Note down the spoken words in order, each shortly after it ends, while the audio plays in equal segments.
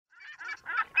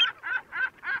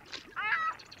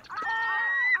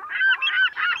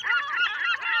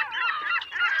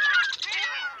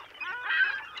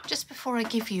Just before I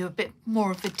give you a bit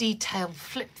more of a detailed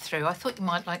flip through, I thought you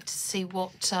might like to see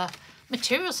what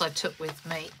materials I took with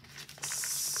me.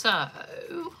 So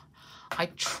I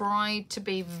tried to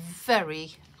be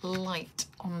very light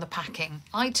on the packing.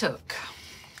 I took,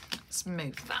 let's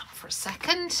move that for a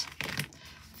second,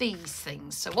 these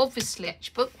things. So obviously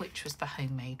sketchbook, which was the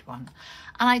homemade one.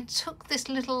 And I took this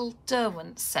little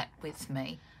Derwent set with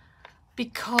me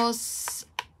because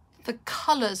the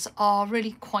colours are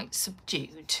really quite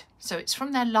subdued. So it's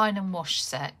from their line and wash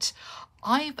set.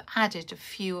 I've added a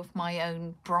few of my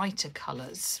own brighter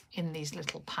colours in these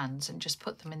little pans and just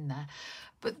put them in there.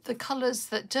 But the colours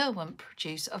that Derwent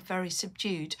produce are very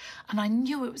subdued. And I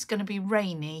knew it was going to be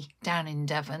rainy down in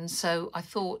Devon. So I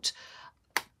thought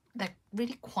they're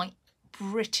really quite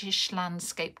British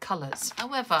landscape colours.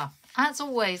 However, as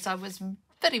always, I was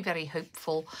very, very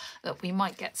hopeful that we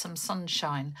might get some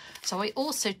sunshine. So I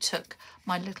also took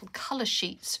my little colour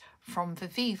sheets from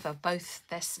Viviva, both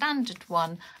their standard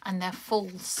one and their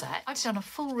full set. I've done a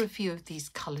full review of these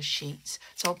colour sheets,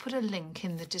 so I'll put a link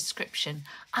in the description,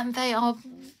 and they are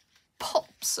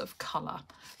pops of colour.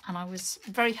 And I was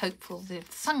very hopeful that if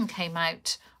the sun came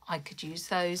out, I could use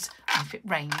those, and if it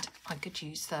rained, I could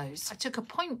use those. I took a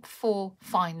 0.4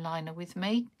 fine liner with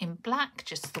me in black,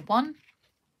 just the one.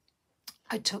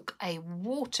 I took a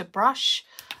water brush,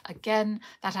 again,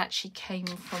 that actually came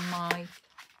from my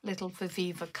little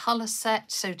Viviva colour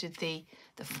set, so did the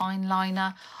fine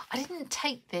liner. I didn't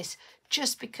take this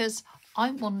just because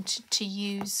I wanted to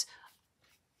use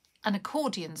an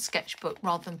accordion sketchbook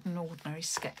rather than an ordinary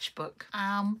sketchbook.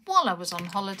 While I was on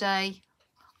holiday,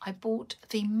 I bought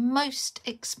the most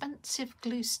expensive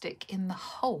glue stick in the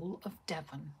whole of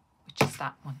Devon, which is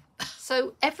that one.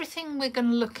 So everything we're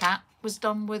going to look at was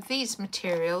done with these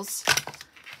materials,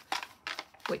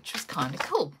 which was kind of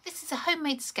cool. This is a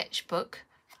homemade sketchbook,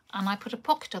 and I put a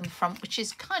pocket on the front, which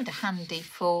is kind of handy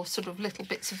for sort of little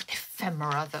bits of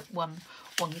ephemera that one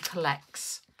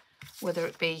collects, whether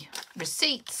it be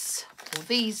receipts, or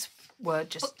these were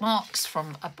just bookmarks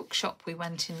from a bookshop we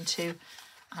went into.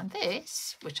 And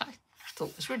this, which I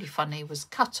thought was really funny, was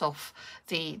cut off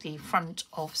the front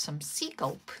of some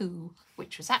seagull poo,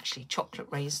 which was actually chocolate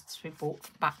raisins we bought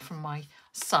back from my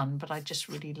son, but I just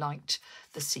really liked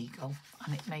the seagull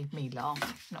and it made me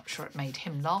laugh. Not sure it made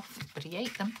him laugh, but he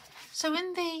ate them. So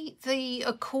in the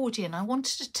accordion, I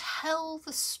wanted to tell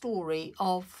the story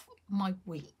of my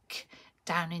week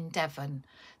down in Devon.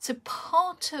 So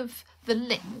part of the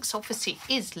links obviously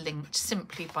is linked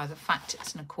simply by the fact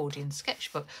it's an accordion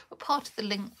sketchbook, but part of the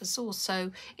link was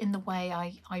also in the way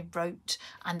I wrote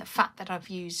and the fact that I've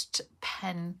used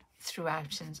pen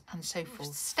throughout and so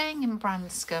forth. Staying in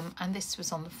Branscombe, and this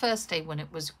was on the first day when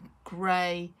it was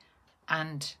grey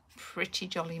and pretty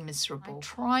jolly miserable. I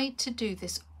tried to do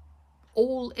this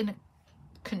all in a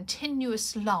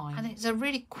continuous line, and it's a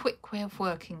really quick way of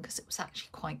working because it was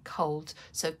actually quite cold.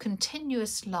 So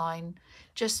continuous line,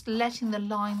 just letting the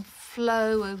line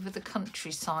flow over the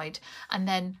countryside and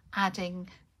then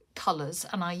adding colours,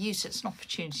 and I used it as an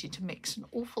opportunity to mix an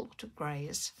awful lot of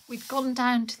greys. We'd gone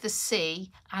down to the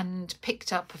sea and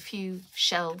picked up a few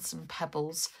shells and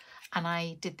pebbles, and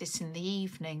I did this in the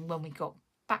evening when we got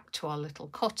back to our little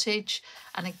cottage,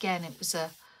 and again it was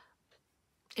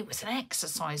an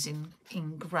exercise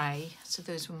in grey, so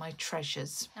those were my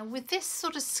treasures. Now with this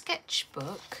sort of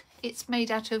sketchbook, it's made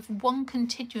out of one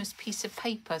continuous piece of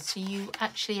paper, so you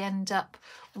actually end up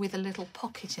with a little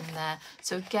pocket in there.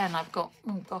 So again, I've got,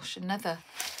 oh gosh, another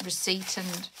receipt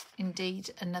and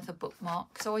indeed another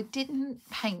bookmark. So I didn't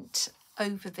paint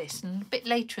over this, and a bit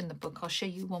later in the book I'll show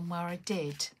you one where I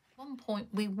did. At one point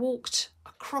we walked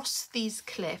across these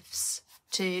cliffs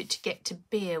to get to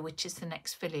Beer, which is the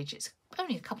next village. It's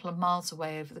only a couple of miles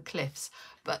away over the cliffs,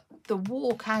 but the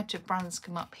walk out of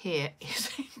Branscombe up here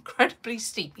is incredibly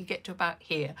steep. You get to about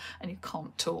here and you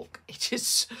can't talk. It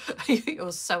is,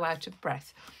 you're so out of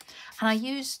breath. And I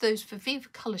used those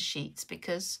Viviva colour sheets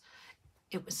because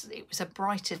it was a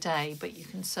brighter day, but you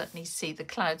can certainly see the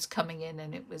clouds coming in,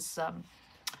 and it was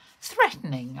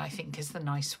threatening, I think is the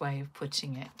nice way of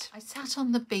putting it. I sat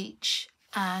on the beach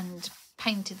and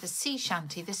painted the sea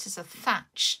shanty. This is a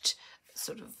thatched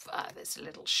sort of, there's a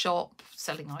little shop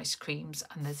selling ice creams,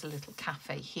 and there's a little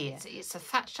cafe here. It's a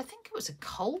thatched, I think it was a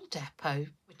coal depot,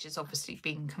 which is obviously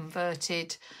being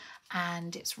converted,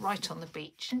 and it's right on the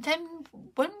beach. And then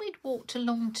when we'd walked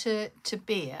along to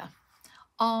Beer,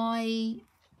 I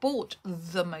bought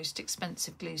the most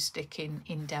expensive glue stick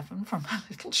in Devon from a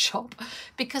little shop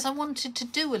because I wanted to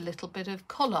do a little bit of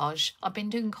collage. I've been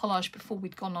doing collage before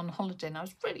we'd gone on holiday and I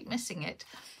was really missing it.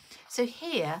 So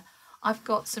here I've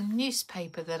got some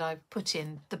newspaper that I've put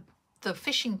in. The the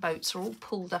fishing boats are all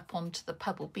pulled up onto the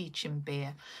Pebble Beach in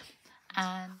Beer,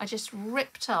 and I just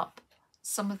ripped up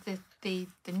some of the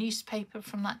newspaper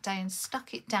from that day and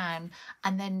stuck it down,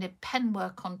 and then did pen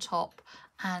work on top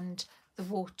and the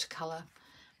watercolour.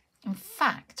 In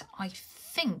fact, I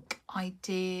think I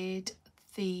did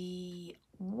the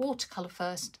watercolour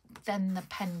first, then the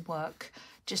pen work,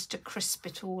 just to crisp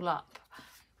it all up.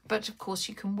 But of course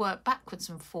you can work backwards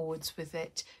and forwards with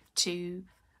it to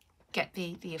get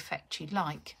the effect you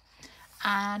like.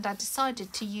 And I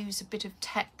decided to use a bit of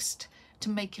text to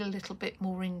make it a little bit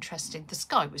more interesting. The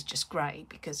sky was just grey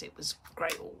because it was grey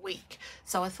all week.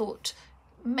 So I thought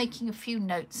making a few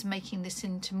notes, making this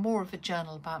into more of a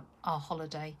journal about our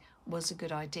holiday was a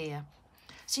good idea.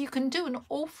 So you can do an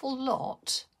awful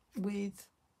lot with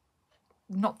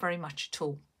not very much at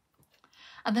all.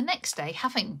 And the next day,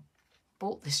 having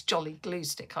bought this jolly glue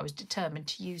stick, I was determined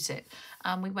to use it.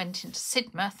 And we went into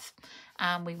Sidmouth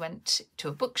and we went to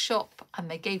a bookshop, and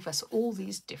they gave us all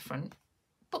these different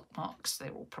bookmarks.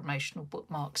 They're all promotional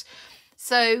bookmarks.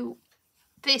 So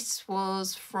this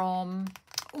was from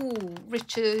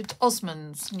Richard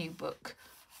Osman's new book.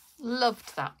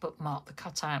 Loved that bookmark, the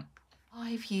cutout.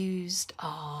 I've used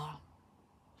our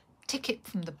ticket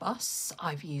from the bus.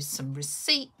 I've used some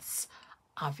receipts.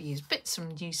 I've used bits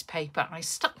from newspaper. I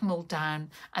stuck them all down,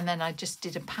 and then I just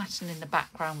did a pattern in the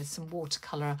background with some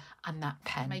watercolour and that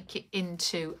pen. Make it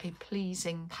into a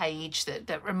pleasing page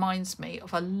that reminds me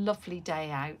of a lovely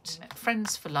day out.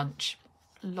 Friends for lunch,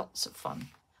 lots of fun.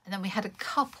 And then we had a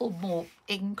couple more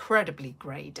incredibly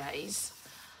grey days.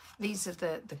 These are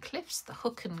the cliffs, the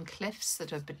Hooken Cliffs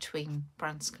that are between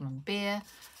Branscombe and Beer,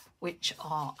 which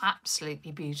are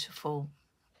absolutely beautiful,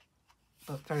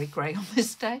 but very grey on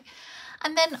this day.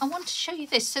 And then I want to show you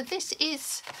this. So this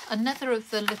is another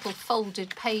of the little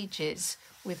folded pages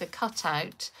with a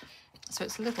cutout. So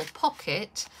it's a little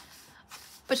pocket.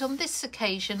 But on this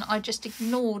occasion, I just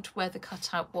ignored where the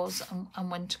cutout was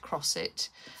and went across it.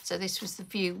 So this was the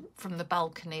view from the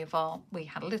balcony of we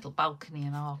had a little balcony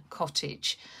in our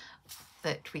cottage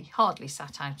that we hardly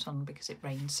sat out on because it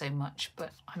rained so much,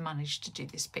 but I managed to do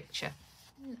this picture.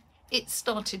 It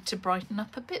started to brighten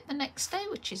up a bit the next day,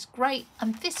 which is great.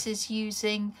 And this is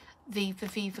using the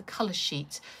Viviva colour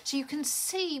sheets. So you can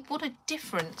see what a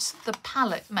difference the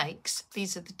palette makes.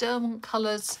 These are the Derwent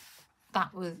colours.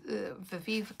 That was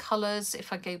Viviva colours.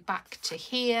 If I go back to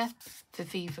here,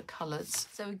 Viviva colours.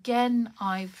 So again,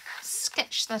 I've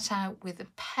sketched that out with a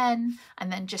pen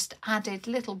and then just added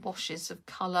little washes of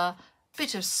colour,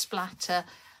 bit of splatter,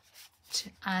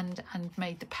 and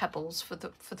made the pebbles for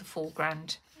the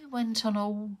foreground. Went on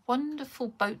a wonderful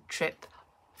boat trip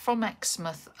from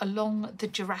Exmouth along the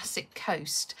Jurassic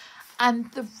coast, and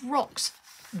the rocks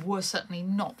were certainly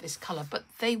not this colour, but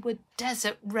they were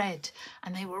desert red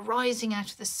and they were rising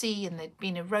out of the sea and they'd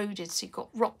been eroded, so you got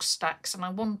rock stacks, and I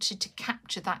wanted to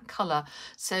capture that colour.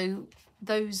 So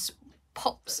those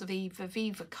pops of the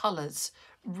Viviva colours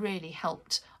really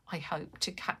helped, I hope,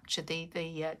 to capture the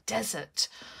desert.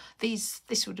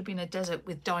 This would have been a desert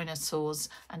with dinosaurs,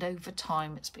 and over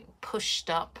time it's been pushed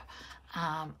up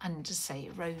and, to say,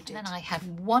 eroded. And then I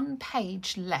had one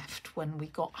page left when we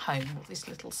got home, with this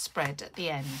little spread at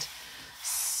the end.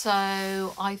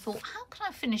 So I thought, how can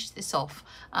I finish this off?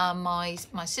 My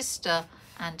sister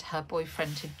and her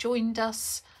boyfriend had joined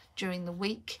us during the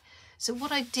week. So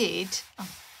what I did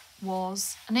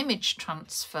was an image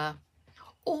transfer.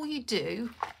 All you do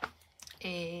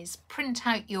is print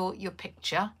out your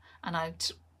picture,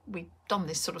 and we've done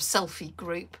this sort of selfie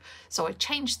group, so I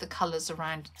changed the colours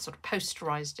around, sort of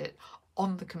posterised it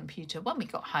on the computer when we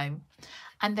got home,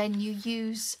 and then you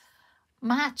use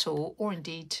matte or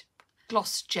indeed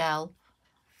gloss gel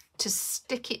to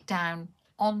stick it down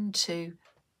onto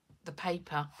the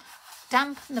paper.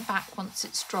 Dampen the back once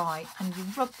it's dry, and you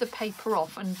rub the paper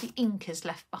off and the ink is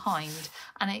left behind,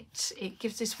 and it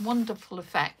gives this wonderful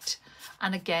effect.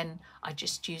 And again, I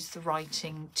just use the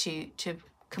writing to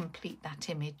complete that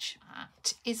image.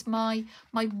 That is my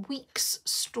week's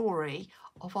story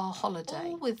of our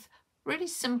holiday, all with really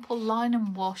simple line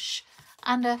and wash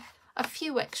and a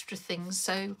few extra things.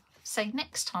 So say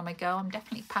next time I go, I'm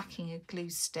definitely packing a glue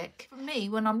stick. For me,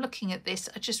 when I'm looking at this,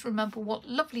 I just remember what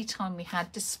lovely time we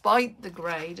had despite the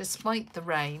grey, despite the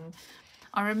rain.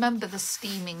 I remember the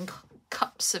steaming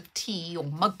cups of tea or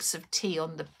mugs of tea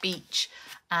on the beach,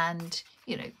 and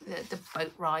you know, the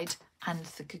boat ride and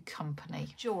the good company.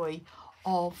 Joy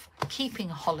of keeping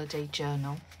a holiday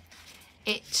journal.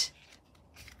 It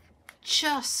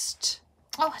just,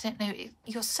 I don't know,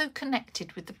 you're so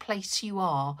connected with the place you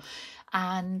are,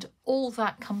 and all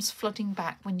that comes flooding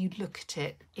back when you look at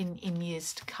it in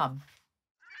years to come.